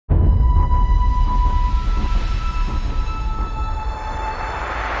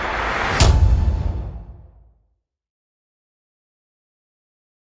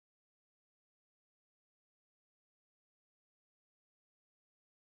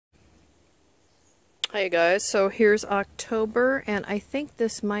Hey guys, so here's October, and I think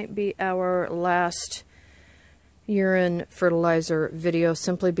this might be our last urine fertilizer video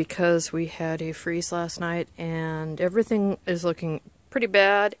simply because we had a freeze last night and everything is looking pretty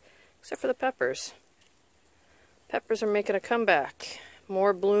bad except for the peppers. Peppers are making a comeback.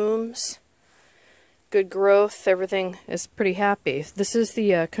 More blooms, good growth, everything is pretty happy. This is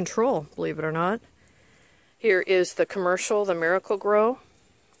the control, believe it or not. Here is the commercial, the Miracle Grow.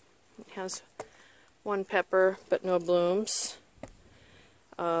 It has one pepper, but no blooms.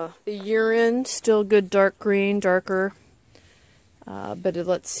 The urine, still good dark green, darker. But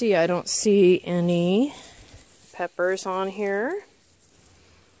let's see, I don't see any peppers on here.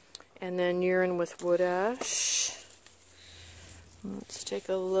 And then urine with wood ash. Let's take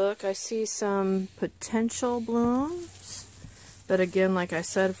a look. I see some potential blooms. But again, like I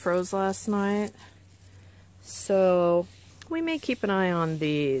said, froze last night. So we may keep an eye on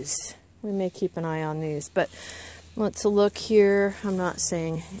these. But let's look here. I'm not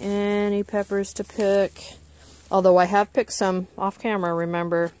seeing any peppers to pick. Although I have picked some off camera.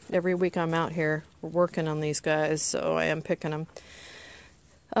 Remember, every week I'm out here working on these guys, so I am picking them.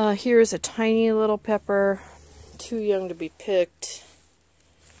 Here's a tiny little pepper. Too young to be picked.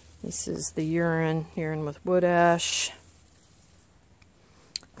 This is the urine with wood ash.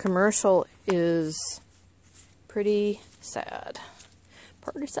 Commercial is pretty sad.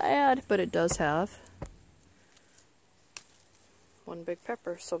 Pretty sad, but it does have one big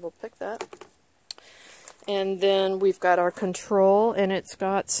pepper, so we'll pick that. And then we've got our control, and it's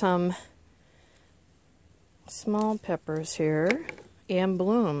got some small peppers here and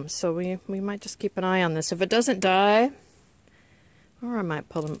blooms, so we might just keep an eye on this. If it doesn't die, or I might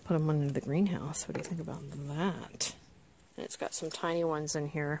put them into the greenhouse. What do you think about that? And it's got some tiny ones in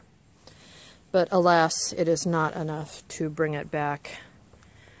here, but alas, it is not enough to bring it back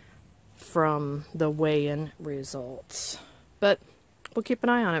from the weigh-in results. But we'll keep an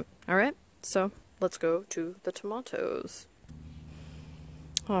eye on it. Alright, so let's go to the tomatoes.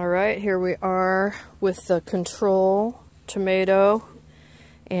 Alright, here we are with the control tomato,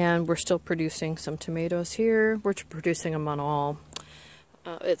 and we're still producing some tomatoes here. We're producing them on all.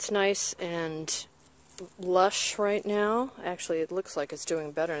 It's nice and lush right now. Actually, it looks like it's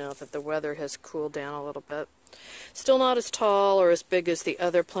doing better now that the weather has cooled down a little bit. Still not as tall or as big as the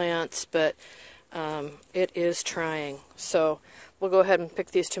other plants, but it is trying. So we'll go ahead and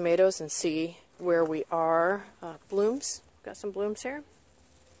pick these tomatoes and see where we are. Blooms. Got some blooms here.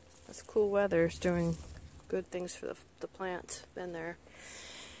 This cool weather is doing good things for the plants. Been there.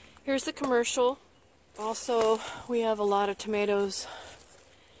 Here's the commercial. Also, we have a lot of tomatoes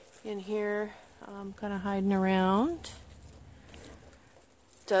in here, kind of hiding around.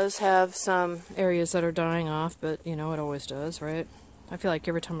 Does have some areas that are dying off, but you know it always does, right? I feel like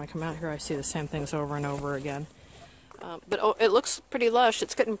every time I come out here I see the same things over and over again. But oh, it looks pretty lush.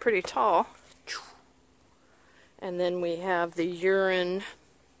 It's getting pretty tall. And then we have the urine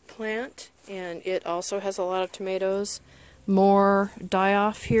plant, and it also has a lot of tomatoes. More die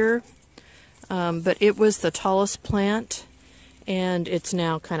off here, but it was the tallest plant, and it's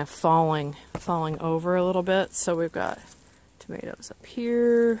now kind of falling over a little bit. So we've got tomatoes up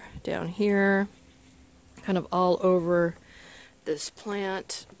here, down here, kind of all over this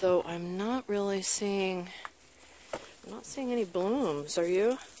plant, though I'm not seeing any blooms. Are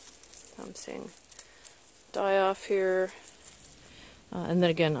you? I'm seeing die off here. And then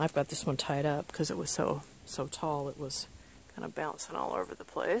again, I've got this one tied up because it was so tall, it was kind of bouncing all over the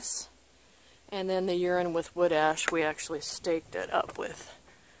place. And then the urine with wood ash, we actually staked it up with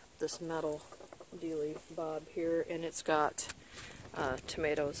this metal dealy bob here, and it's got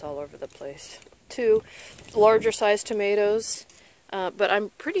tomatoes all over the place. Two larger size tomatoes, but I'm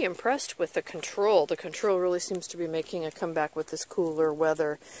pretty impressed with the control. The control really seems to be making a comeback with this cooler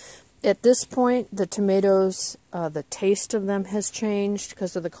weather. At this point, the tomatoes, the taste of them has changed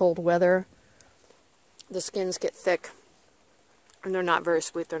because of the cold weather. The skins get thick, and they're not very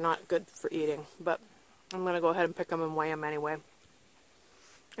sweet. They're not good for eating, but I'm going to go ahead and pick them and weigh them anyway.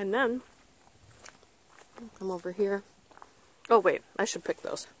 And then, come over here. Oh wait, I should pick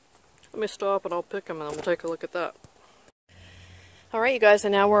those. Let me stop and I'll pick them and then we'll take a look at that. Alright you guys,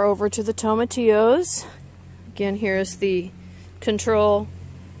 and now we're over to the tomatillos. Again, here's the control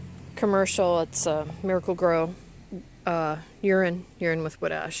commercial. It's Miracle Grow urine with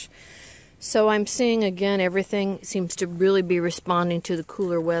wood ash. So I'm seeing again everything seems to really be responding to the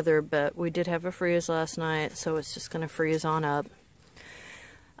cooler weather, but we did have a freeze last night, so it's just going to freeze on up.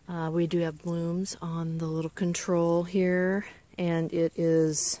 We do have blooms on the little control here, and it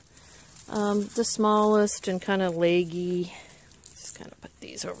is the smallest and kind of leggy. Just kind of put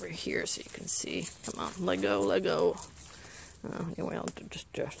these these over here so you can see. Come on, let go, let go. Anyway, I'll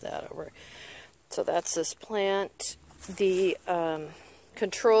just drift that over. So that's this plant. The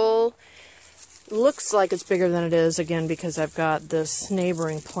control looks like it's bigger than it is, again, because I've got this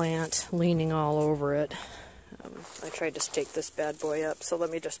neighboring plant leaning all over it. I tried to stake this bad boy up, so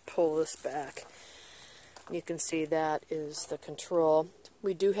let me just pull this back. You can see that is the control.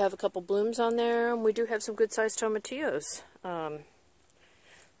 We do have a couple blooms on there, and we do have some good-sized tomatillos.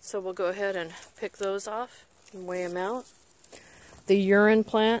 So we'll go ahead and pick those off and weigh them out. The urine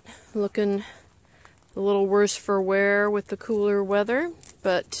plant, looking a little worse for wear with the cooler weather,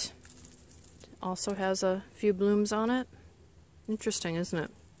 but also has a few blooms on it. Interesting, isn't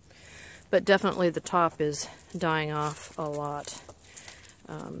it? But definitely the top is dying off a lot.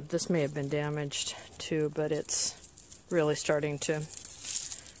 This may have been damaged too, but it's really starting to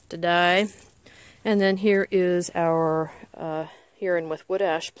die. And then here is our Urine with wood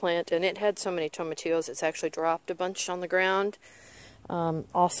ash plant, and it had so many tomatillos it's actually dropped a bunch on the ground.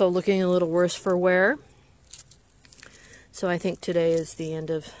 Also looking a little worse for wear. So I think today is the end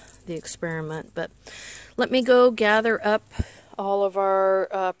of the experiment. But let me go gather up all of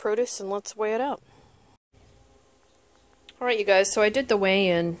our produce and let's weigh it out. Alright, you guys, so I did the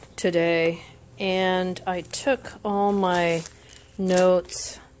weigh-in today, and I took all my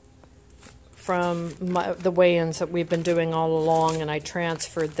notes from the weigh-ins that we've been doing all along, and I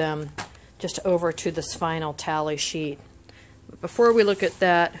transferred them just over to this final tally sheet. Before we look at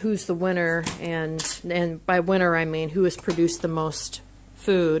that, who's the winner, and by winner I mean who has produced the most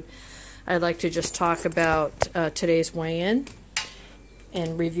food, I'd like to just talk about today's weigh-in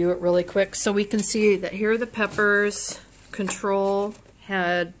and review it really quick. So we can see that here are the peppers. Control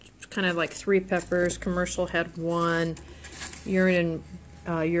had kind of like 3 peppers. Commercial had 1. Urine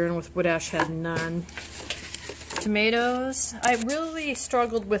with wood ash had none. Tomatoes, I really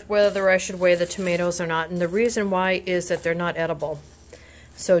struggled with whether I should weigh the tomatoes or not, and the reason why is that they're not edible.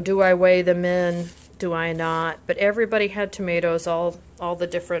 So do I weigh them in? Do I not? But everybody had tomatoes. All the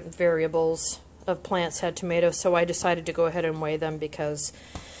different variables of plants had tomatoes, so I decided to go ahead and weigh them because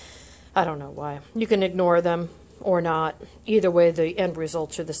I don't know why. You can ignore them or not. Either way, the end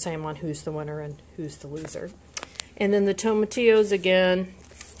results are the same on who's the winner and who's the loser. And then the tomatillos, again,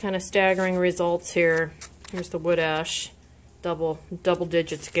 kind of staggering results here. Here's the wood ash, double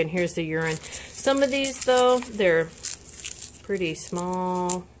digits again. Here's the urine. Some of these, though, they're pretty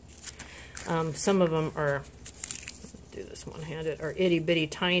small. Some of them are, do this one-handed, are itty-bitty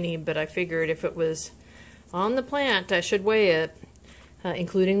tiny, but I figured if it was on the plant, I should weigh it,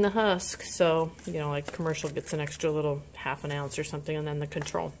 including the husk. So, you know, like commercial gets an extra little ½ ounce or something, and then the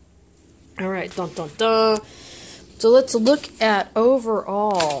control. All right, dun dun dun. So let's look at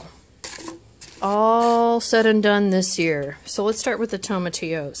overall, all said and done this year. So let's start with the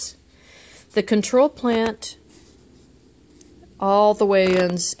tomatillos. The control plant, all the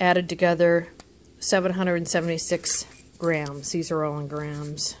weigh-ins added together, 776 grams. These are all in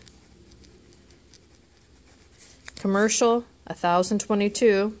grams. Commercial,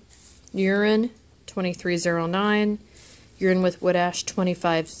 1,022. Urine, 2309. Urine with wood ash,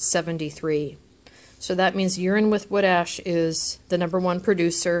 2573. So that means urine with wood ash is the #1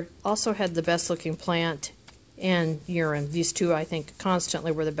 producer. Also had the best looking plant and urine. These two, I think,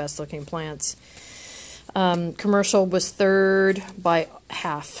 constantly were the best looking plants. Commercial was 3rd by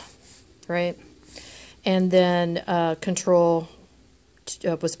half, right? And then control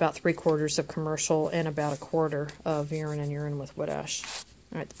was about 3/4 of commercial and about 1/4 of urine and urine with wood ash.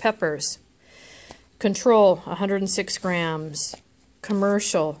 All right, the peppers. Control, 106 grams.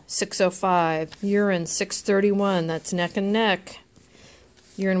 Commercial, 605. Urine, 631. That's neck and neck.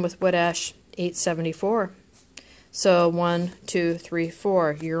 Urine with wood ash, 874. So 1, 2, 3,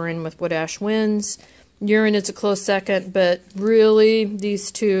 4. Urine with wood ash wins. Urine is a close second, but really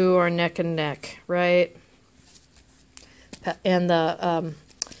these two are neck and neck, right? And the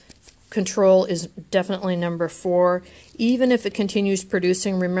control is definitely #4. Even if it continues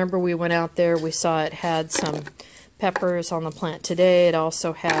producing, remember we went out there, we saw it had some peppers on the plant today. It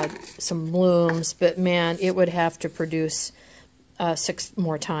also had some blooms, but man, it would have to produce 6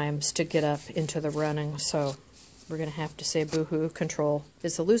 more times to get up into the running. So we're going to have to say boo-hoo, control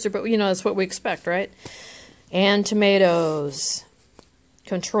is the loser. But, you know, that's what we expect, right? And tomatoes.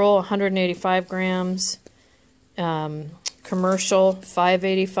 Control, 185 grams. Commercial,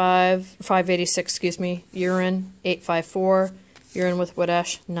 586, excuse me. Urine, 854. Urine with wood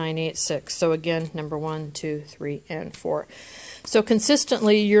ash, 986. So again, #1, 2, 3, and 4. So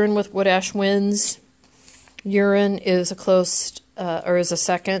consistently, urine with wood ash wins. Urine is a close, or is a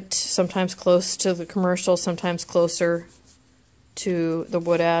second, sometimes close to the commercial, sometimes closer to the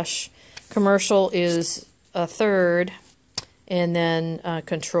wood ash. Commercial is a third, and then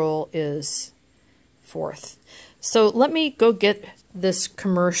control is fourth. So let me go get this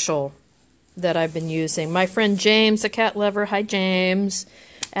commercial that I've been using. My friend James, the cat lover, hi James,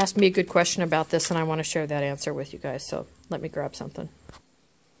 asked me a good question about this, and I want to share that answer with you guys. So let me grab something.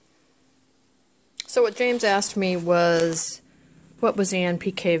 So what James asked me was, what was the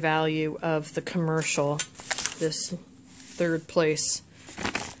NPK value of the commercial, this third place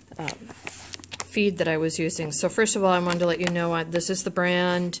feed that I was using. So first of all, I wanted to let you know this is the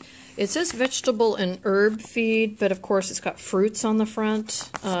brand. It says vegetable and herb feed, but of course it's got fruits on the front.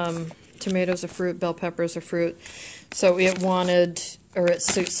 Tomatoes are fruit, bell peppers are fruit. So it wanted, or it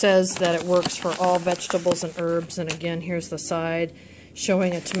says that it works for all vegetables and herbs. And again, here's the side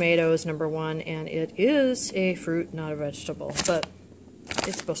showing a tomato is number 1, and it is a fruit, not a vegetable, but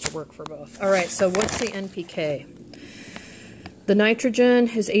it's supposed to work for both. All right, so what's the NPK? The nitrogen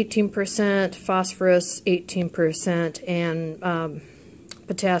is 18%, phosphorus 18%, and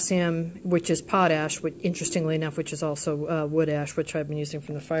potassium, which is potash, which, interestingly enough, which is also wood ash, which I've been using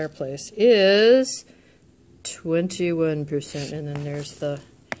from the fireplace, is 21%, and then there's the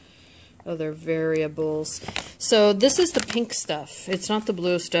other variables. So this is the pink stuff. It's not the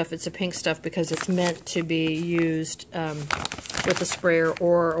blue stuff, it's the pink stuff because it's meant to be used with a sprayer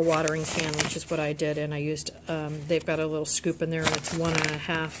or a watering can, which is what I did, and I used, they've got a little scoop in there, and it's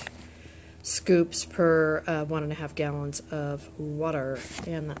 1.5 scoops per 1.5 gallons of water,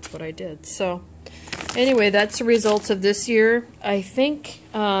 and that's what I did. So anyway, that's the results of this year. I think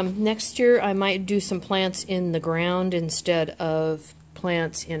next year I might do some plants in the ground instead of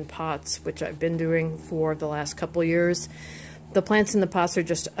plants in pots, which I've been doing for the last couple years. The plants in the pots are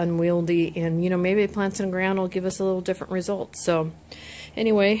just unwieldy, and you know, maybe plants in the ground will give us a little different result. So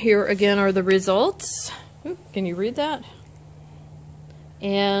anyway, here again are the results. Ooh, can you read that?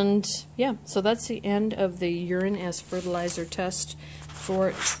 And yeah, so that's the end of the urine as fertilizer test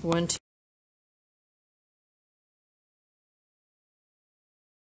for 20.